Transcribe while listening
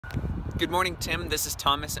Good morning, Tim. This is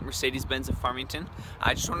Thomas at Mercedes-Benz of Farmington.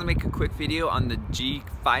 I just want to make a quick video on the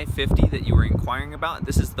G550 that you were inquiring about.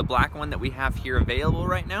 This is the black one that we have here available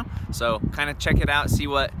right now. So kind of check it out, see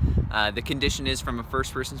what the condition is from a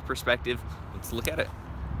first person's perspective. Let's look at it.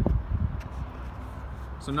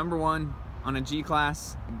 So number one, on a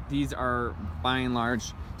G-Class, these are by and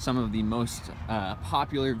large some of the most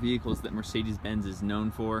popular vehicles that Mercedes-Benz is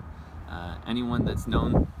known for. Anyone that's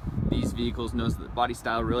known these vehicles knows that the body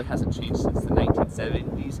style really hasn't changed since the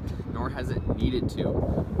 1970s, nor has it needed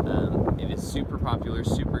to. It is super popular,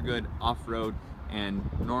 super good off-road, and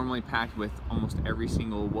normally packed with almost every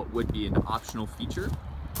single what would be an optional feature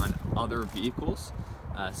on other vehicles.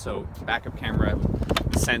 So backup camera,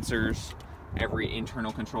 sensors, every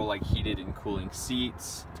internal control like heated and cooling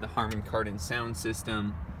seats, the Harman Kardon sound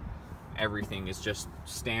system, everything is just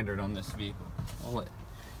standard on this vehicle. I'll let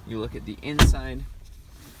you look at the inside.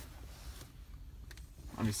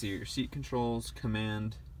 Obviously your seat controls,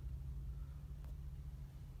 command.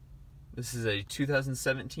 This is a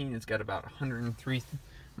 2017, it's got about 103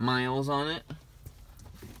 miles on it.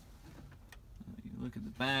 You look at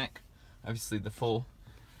the back, obviously the full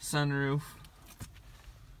sunroof.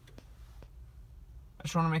 I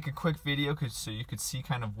just want to make a quick video so you could see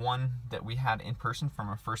kind of one that we had in person from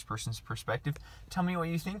a first person's perspective. Tell me what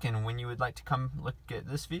you think and when you would like to come look at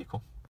this vehicle.